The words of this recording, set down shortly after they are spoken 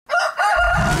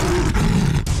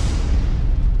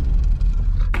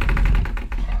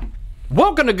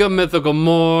Welcome to Good Mythical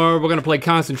More. We're gonna play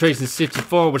Concentration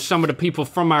 64 with some of the people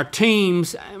from our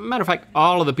teams. Matter of fact,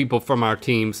 all of the people from our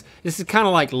teams. This is kind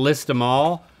of like list them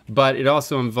all, but it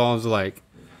also involves like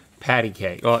patty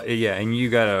cake. Well, yeah, and you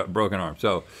got a broken arm,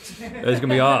 so it's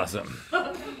gonna be awesome.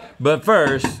 But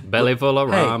first, belly full of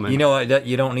ramen. You know what?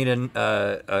 You don't need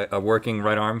a working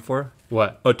right arm for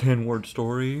What? a 10-word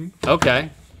story.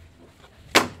 Okay.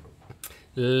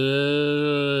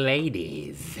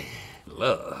 Ladies,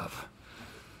 Love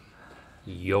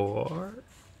your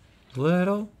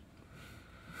little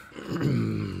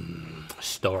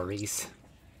stories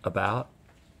about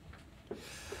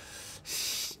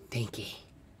stinky.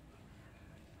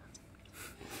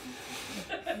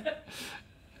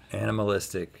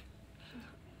 animalistic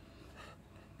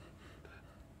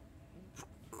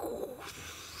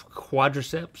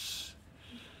Quadriceps.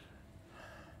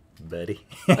 buddy.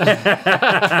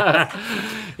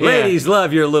 Ladies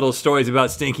love your little stories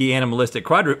about stinky animalistic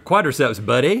quadriceps,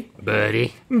 buddy.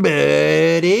 Buddy.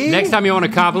 Buddy. Next time you want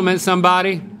to compliment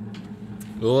somebody,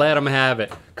 let them have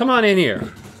it. Come on in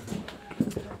here.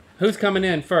 Who's coming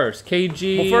in first?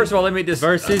 KG. Well, first of all, let me just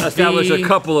establish a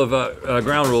couple of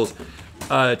ground rules.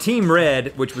 Team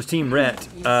Red, which was Team Rhett,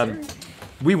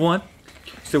 we won.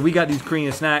 So we got these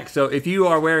Korean snacks. So if you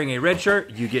are wearing a red shirt,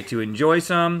 you get to enjoy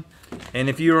some. And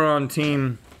if you're on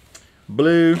Team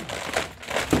Blue,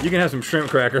 you can have some shrimp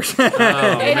crackers.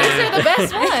 Hey, these are the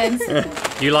best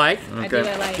ones. You like? I do.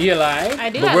 I like. You like? I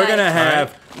do. But we're gonna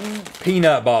have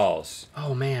peanut balls.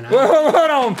 Oh man. Whoa, hold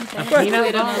on.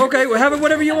 Peanut balls? Okay, well, have it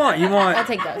whatever you want. You want? I'll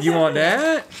take those. You want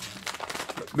that?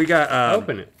 We got.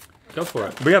 Open it. Go for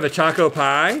it. We have a choco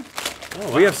pie. Oh,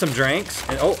 wow. We have some drinks.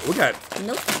 And, oh, we got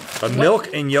Nope. a milk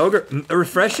and yogurt, a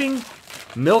refreshing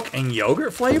milk and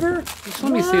yogurt flavor. Just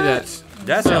let me see that.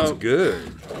 That sounds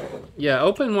good. Yeah,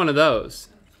 open one of those.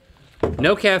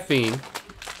 No caffeine.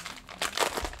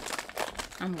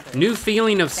 I'm good. New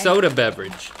feeling of soda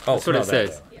beverage. Oh, That's what it smell that,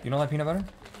 says. though. You don't like peanut butter?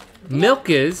 Milk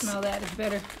is No, that is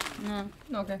better.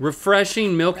 No. Okay.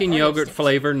 refreshing milk and yogurt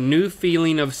flavor. New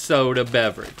feeling of soda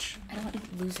beverage. I don't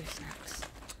eat loser snacks.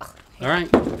 All right.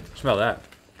 Smell that.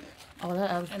 Oh,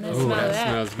 that was. And then Ooh, smell that that.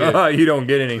 smells good. Oh, you don't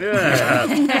get any.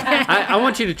 I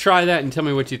want you to try that and tell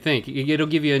me what you think. It'll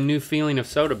give you a new feeling of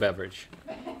soda beverage.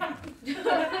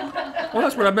 Well,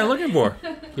 that's what I've been looking for.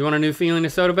 You want a new feeling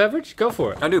of soda beverage? Go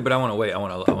for it. I do, but I want to wait. I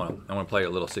want to play a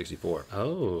little 64.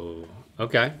 Oh,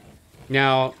 okay.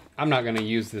 Now, I'm not going to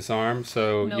use this arm,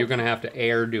 so Nope. you're going to have to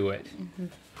air do it.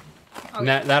 And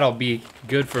that'll be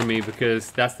good for me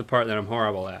because that's the part that I'm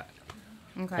horrible at.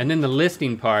 Okay. And then the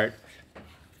listing part,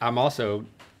 I'm also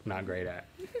not great at.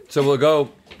 So we'll go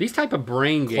These type of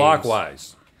brain games.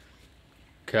 clockwise.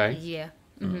 Okay. Yeah.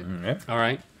 Yeah. All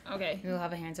right. Okay. We'll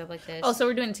have a hands up like this. Oh, so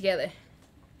we're doing it together.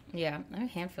 Yeah. My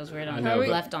hand feels weird I on know, the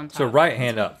but- left on top. So right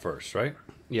hand up first, right?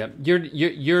 Yep.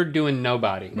 You're doing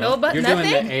nobody. Nobody- You're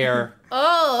doing nothing? the air.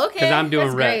 Oh, okay. 'Cause I'm doing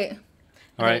That's red. great.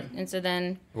 All right. And so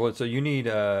then. Well, so you need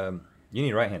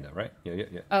right hand up, right? Yeah.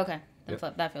 Oh, okay. That,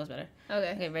 Yep. that feels better.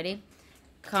 Okay. Okay, ready?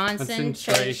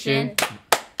 Concentration. Concentration.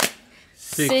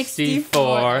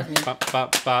 64. Bop,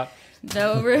 bop, bop.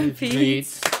 No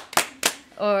repeats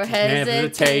or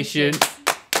hesitation.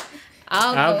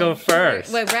 I'll go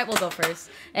first. Wait, Brett will go first.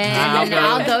 And I'll then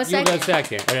I'll go You second. go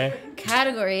second. Okay.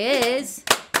 Category is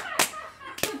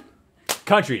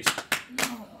Countries.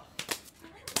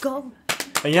 go.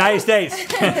 The United States.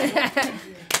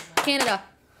 Canada.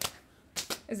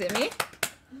 Is it me?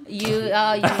 You Is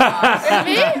it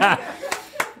me?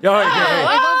 All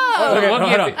right, Oh, okay, we'll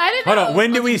hold give on. it- I didn't Hold know. on.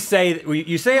 When do we say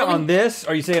you say it on this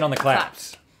or you say it on the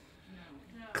claps?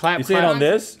 Clap, You say it clap. on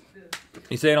this?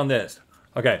 You say it on this.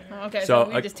 Okay. Okay, so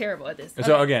we're uh, just terrible at this.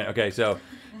 so again, okay, so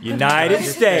United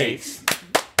States,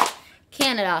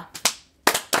 Canada.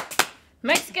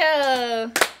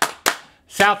 Mexico.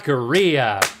 South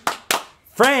Korea.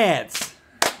 France,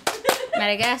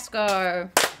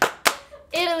 Madagascar.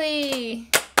 Italy.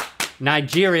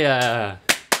 Nigeria.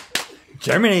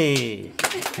 Germany.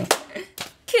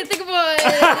 Can't think of one.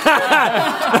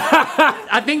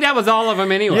 I think that was all of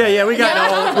them anyway. Yeah, we got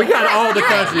all the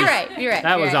countries. You're right. You're right.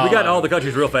 That was all. We got of all them. the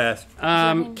countries real fast.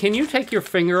 Can you take your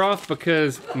finger off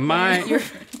because my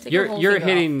Take your whole you're finger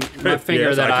hitting my finger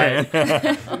Yes, that I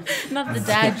can. Not the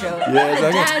dad joke. Yes,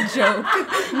 I can. Dad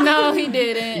joke. No, he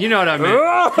didn't. You know what I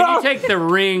meant. Can you take the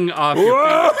ring off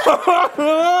your finger?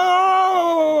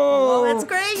 Whoa! That's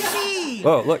crazy.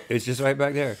 Oh, look, it's just right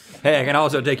back there. Hey, I can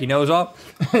also take your nose off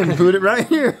and put it right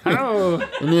here. Oh,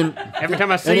 And then every time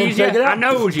I and then see take you, it out. I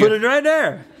know Put you. it right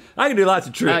there. I can do lots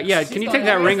of tricks. Yeah, can you take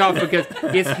that ring off because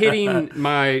it's hitting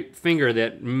my finger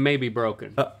that may be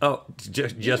broken.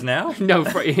 Just now? No,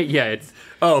 yeah, it's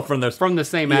from the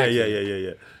same yeah, accident.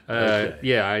 yeah. Okay.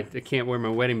 Yeah, I can't wear my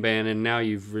wedding band, and now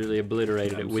you've really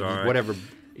obliterated it with sorry. whatever.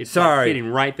 It's like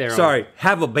hitting right there. Sorry,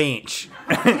 have a bench.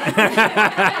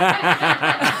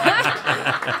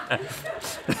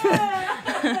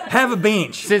 Have a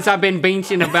bench. Since I've been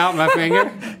benching about my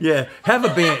finger. Yeah, have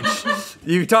a bench.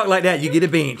 You talk like that, you get a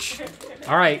bench.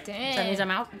 All right. So that means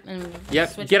I'm out. And Yep,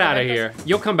 switch get to out of Windows. here.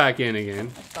 You'll come back in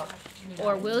again.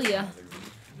 Or will ya?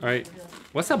 All right.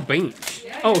 What's a bench?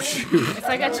 Oh, shoot. It's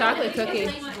like a chocolate cookie.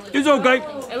 It's okay.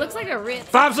 It looks like a Ritz.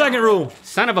 5-second rule.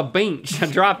 Son of a bench. I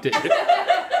dropped it.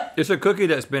 It's a cookie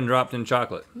that's been dropped in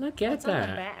chocolate. Look at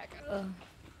that. Back. Ugh.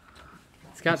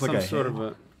 It's got some sort of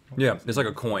a... Yeah, it's like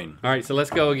a coin. All right, so let's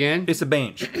go again. It's a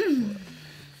bench.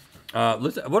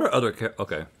 What are other...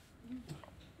 Okay.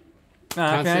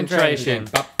 Concentration.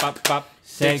 Bop, bop, bop.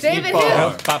 David 64.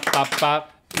 Hill. Bop, bop,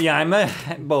 bop. Yeah, I'm a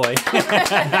boy.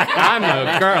 I'm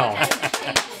a girl.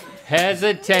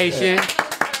 Hesitation.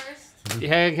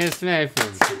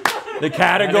 The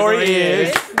category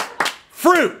is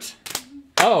fruit.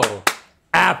 Oh.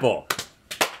 Apple.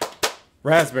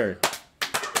 Raspberry.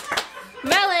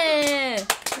 Melon.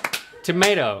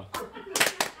 Tomato.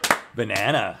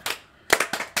 Banana.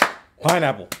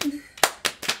 Pineapple.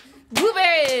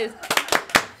 Blueberries.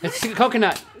 It's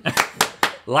coconut.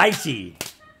 Lychee.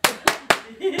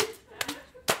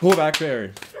 Blue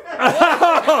blackberry.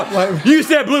 You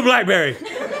said blue blackberry.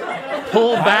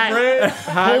 Pull back.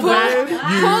 Pull back.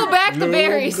 Pull back the Blue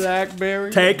berries.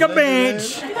 blackberry. Take a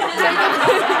bench.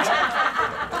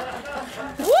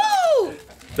 Woo!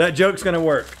 That joke's gonna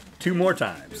work 2 more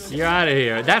times. You're out of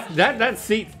here. That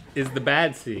seat is the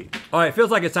bad seat. All right,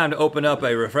 feels like it's time to open up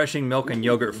a refreshing milk and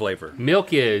yogurt flavor.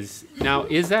 Milk is now.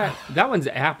 Is that one's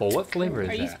apple? What flavor is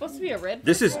Are you that? supposed to be a red?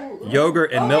 This is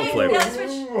yogurt and milk flavor.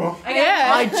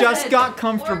 Yeah. I just got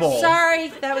comfortable. Sorry,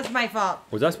 that was my fault.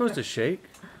 Was I supposed to shake?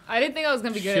 I didn't think I was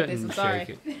gonna be good at this. I'm Shouldn't sorry.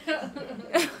 shake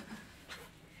it.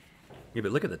 Yeah,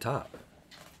 but look at the top.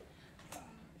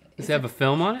 Does it have a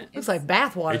film on it? Looks like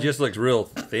bathwater. It just looks real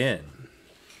thin.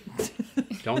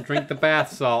 Don't drink the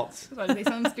bath salts. I was about to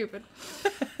say something stupid.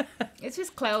 It's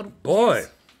just cloud. Boy,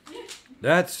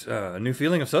 that's a new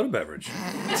feeling of soda beverage.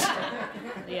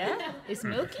 Yeah. It's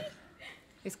milky.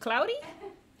 It's cloudy.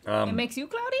 It I makes you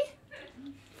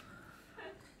cloudy.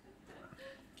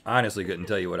 honestly couldn't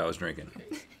tell you what I was drinking.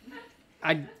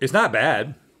 I It's not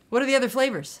bad. What are the other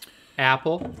flavors?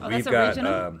 apple, Oh, We've that's got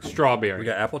original. strawberry. we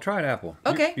got apple. Try an apple.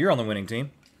 Okay. You're on the winning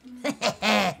team. All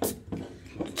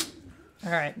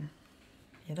right.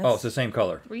 Yeah, Oh, it's the same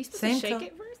color. Were you supposed Same to shake color.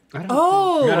 it first? I don't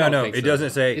Oh, No, no, don't no. think It so. doesn't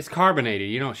say. It's carbonated.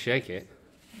 You don't shake it.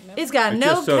 it's got It's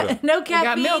no just soda. no We got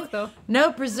caffeine, milk though.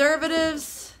 no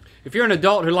preservatives. If you're an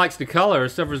adult who likes to color or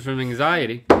suffers from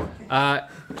anxiety,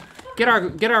 get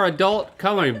our adult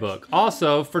coloring book.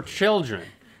 Also for children,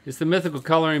 it's the Mythical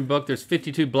coloring book. There's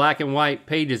 52 black and white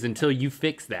pages until you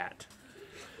fix that.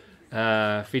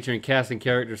 Featuring cast and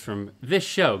characters from this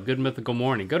show, Good Mythical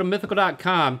Morning. Go to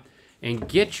mythical.com and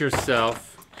get yourself.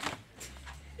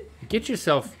 You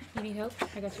need help?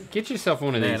 I got you. Get yourself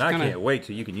one of these. Man, I can't wait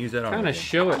till you can use that on Kind of me.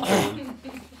 show it to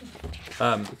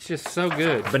them. It's just so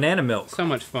good. Banana milk. So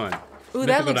much fun. Ooh,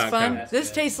 that looks Mythical.com. fun.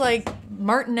 This tastes like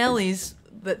Martinelli's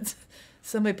that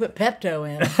somebody put Pepto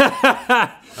in.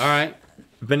 All right.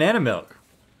 Banana milk.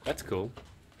 That's cool.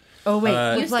 Oh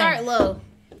wait, You start low,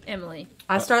 Emily.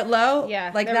 I start low.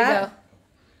 Yeah. like there that. We go.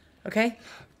 Okay.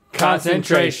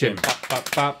 Concentration. Pop,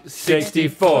 pop, pop.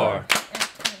 64.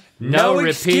 No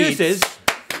repeats. excuses.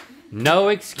 No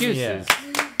excuses.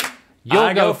 Yeah. You'll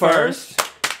I go first.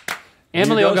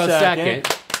 Emily You will go second.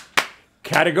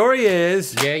 Category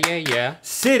is Yeah.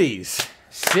 cities.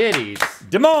 Cities.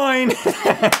 Des Moines.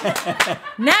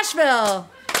 Nashville.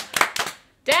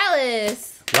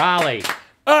 Dallas. Raleigh.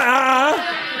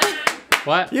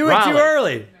 What? You went too Raleigh.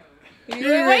 early.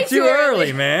 You went too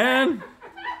early, man.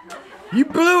 You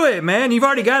blew it, man. You've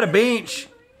already got a bench.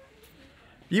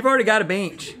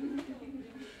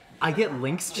 I get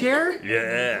Link's chair?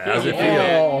 Yeah. How's it Yeah.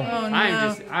 feel? Oh no.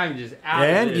 I'm just out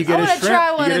And of you this. get I a wanna shrimp. try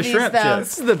You one get a of these, shrimp though. chip.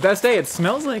 This is the best day. It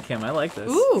smells like him. I like this.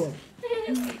 Ooh.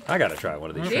 I gotta try one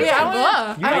of these.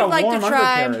 Yeah, I would like to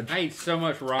try. I ate so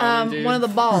much ramen, dude. one of the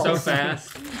balls. So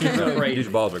fast. It's so These crazy.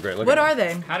 balls are great. Look What at are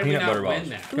them. they? How did we Peanut not butter win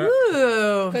balls. that?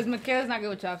 Ooh. Because Michaela's not good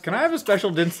with chopsticks. Can I have a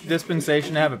special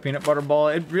dispensation to have a peanut butter ball?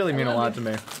 It'd really mean a lot to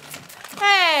me.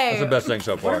 Hey. That's the best thing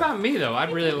so What far. about me though?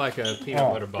 I'd really like a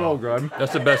peanut butter ball. real good.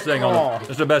 That's the best thing on. Oh.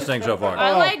 That's the best thing so far.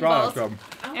 I like God, both. it's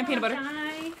good. And peanut butter.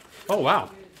 Oh wow.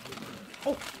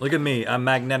 Look at me. I'm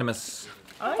magnanimous.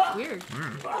 Oh, that's weird.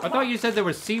 I thought you said there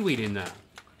was seaweed in that.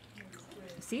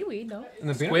 Seaweed, no. In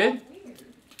the peanut Squid?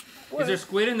 Is there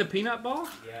squid in the peanut ball?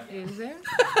 Is there?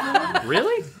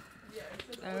 Really?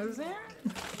 Is there?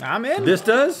 I'm in. This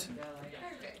does?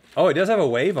 Oh, it does have a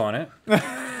wave on it.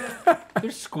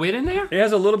 There's squid in there? It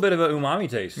has a little bit of a umami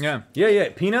taste. Yeah. Yeah.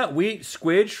 Peanut, wheat,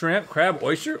 squid, shrimp, crab,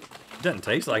 oyster. Doesn't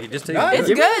taste like it. Just tastes Yeah, It's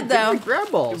good. good though.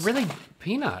 Grab balls. Really,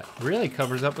 peanut really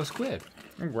covers up a squid.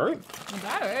 Right.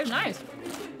 That's nice.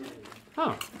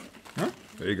 Huh.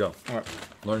 There you go. Alright.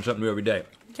 Learn something new every day.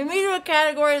 Can we do a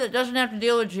category that doesn't have to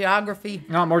deal with geography?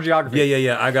 No, more geography.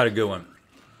 Yeah. I got a good one.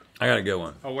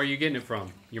 Oh, where are you getting it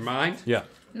from? Your mind? Yeah.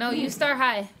 No, you start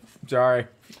high. Sorry.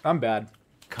 I'm bad.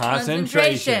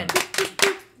 Concentration.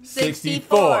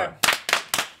 64.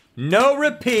 No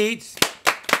repeats.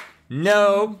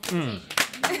 No.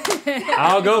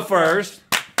 I'll go first.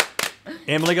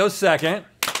 Emily goes second.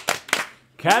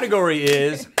 Category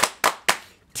is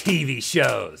TV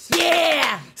shows.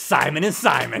 Yeah! Simon and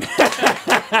Simon.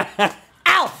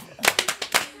 Alf!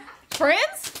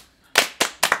 Friends?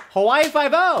 Hawaii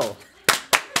 5-0.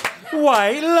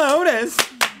 White Lotus.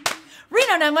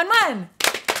 Reno 911.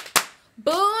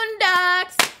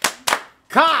 Boondocks.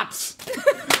 Cops.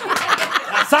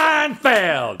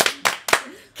 Seinfeld.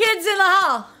 Kids in the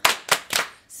Hall.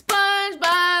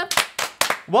 SpongeBob.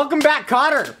 Welcome back,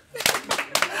 Cotter.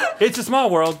 It's a Small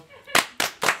World.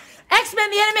 X-Men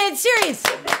the Animated Series.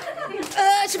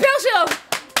 Chappelle Show.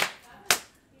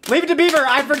 Leave it to Beaver.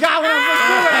 I forgot what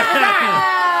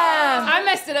I I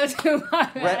messed it up too. My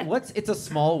bad. Brett, what's It's a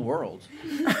Small World?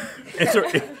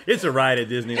 It's a ride at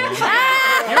Disneyland.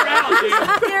 You're out, dude.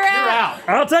 You're out.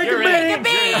 I'll take You're a in.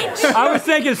 beach. I was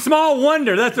thinking Small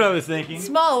Wonder. That's what I was thinking.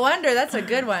 Small Wonder, that's a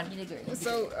good one.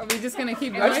 So are we just gonna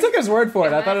keep I just going? took his word for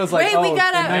it. I thought it was like, Wait, we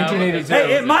gotta- in 1982.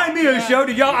 Hey, it might be a show.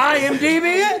 Did y'all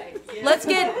IMDb it?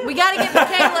 We gotta get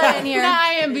Michaela in here.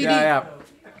 IMBD. Yeah.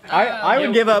 I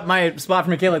would give up my spot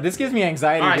for Michaela. This gives me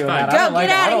anxiety All right, doing fine. that. I don't Go, like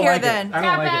get it. I outta don't here like it. then. I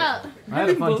don't like out. it. I had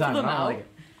a fun time. I don't like it.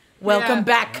 Welcome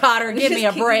back, Cotter. Give me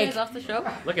a break. Off the show.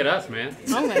 Look at us, man.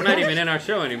 We're not even in our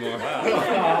show anymore.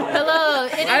 Hello.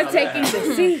 I'm taking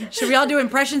the seat. Should we all do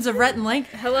impressions of Rhett and Link?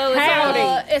 Hello.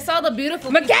 It's all the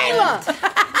beautiful. Michaela!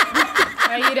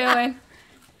 How you doing?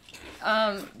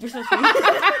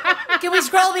 Can we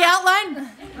scroll the outline?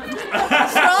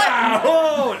 Scroll it.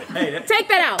 Oh, hey, Take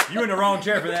that out. you in the wrong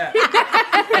chair for that.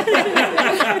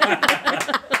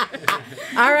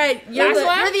 All right, you're Last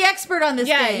one? you're the expert on this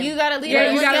Yeah, game. you gotta lead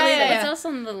Yeah, it. you gotta Yeah, lead yeah, it. What's yeah. else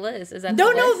on the list? Is that No,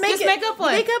 the no, list? make Just it. make up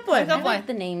one. Make up one. Make up I one. like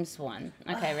the names one.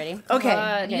 Okay, ready?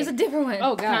 Okay. Use a different one.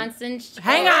 Oh, God. Constant.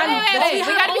 Hang on. Wait. We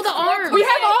gotta be all the arms. We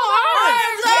have all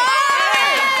arms. Arms!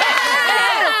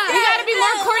 We gotta be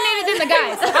more coordinated than the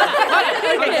guys.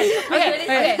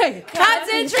 Okay.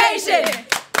 Concentration.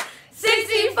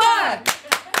 64.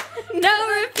 No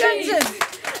repeats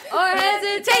or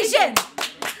hesitation.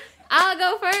 I'll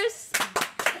go first.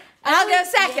 I'll go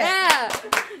second. Yeah.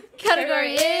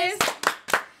 Category is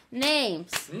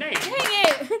names. Name. Dang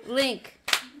it. Link.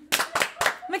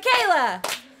 Michaela.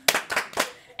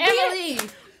 Emily.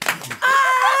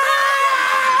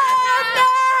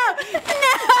 No,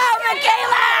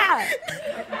 Michaela.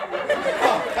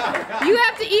 You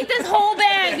have to eat this whole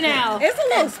bag now. It's a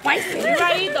little spicy. You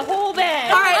gotta eat the whole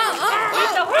bag. All right.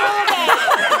 Eat the whole bag.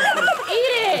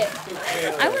 Eat it.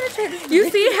 I want to try this. You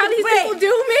see how these people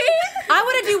do me? I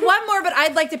want to do one more, but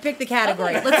I'd like to pick the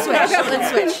category. Let's switch. Let's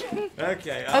switch.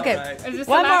 Okay. Okay. Is this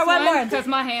One the more, last one more. Because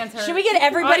my hands hurt. Should we get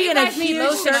everybody you in a guys need huge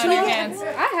lotion on your circle? hands.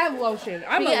 I have lotion.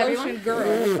 I'm a Yeah, lotion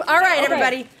girl. All right,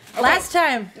 everybody. Last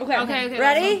time. Okay.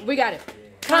 Ready? We got it.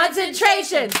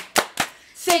 Concentration.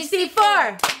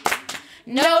 64.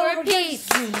 No repeats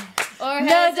or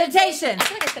No hesitation. I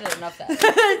feel like I said it enough that.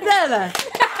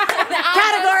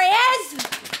 Category is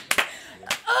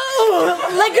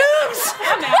legumes.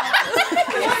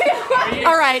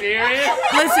 All right. Serious?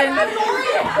 Listen.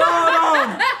 Hold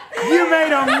on. You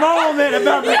made a moment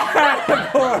about the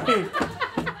category.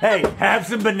 Hey, have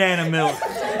some banana milk.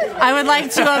 I would like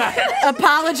to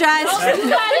apologize You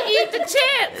gotta eat the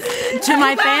chips. to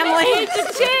my family. Eat the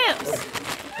chips.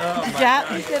 Yeah.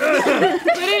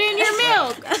 Put it in your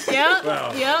milk. Yep.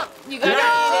 Wow. Yep. You gotta eat it.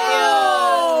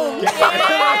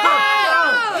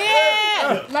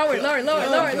 Yeah. Lower.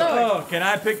 Oh, can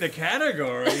I pick the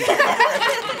category?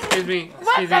 Excuse me.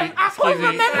 Excuse me. I'm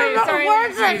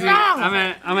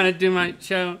gonna do my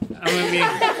show. I'm gonna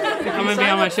be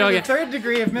on my show The again. third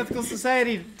degree of Mythical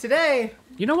Society today.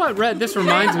 You know what, Rhett? This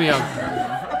reminds me of.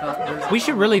 We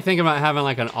should really think about having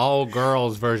like an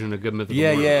all-girls version of Good Mythical.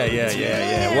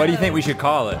 Yeah. What do you think we should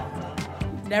call it?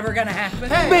 Never gonna happen.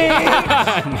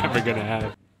 Never gonna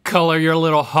happen. Color your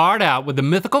little heart out with the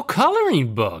Mythical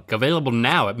coloring book, available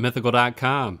now at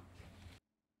mythical.com.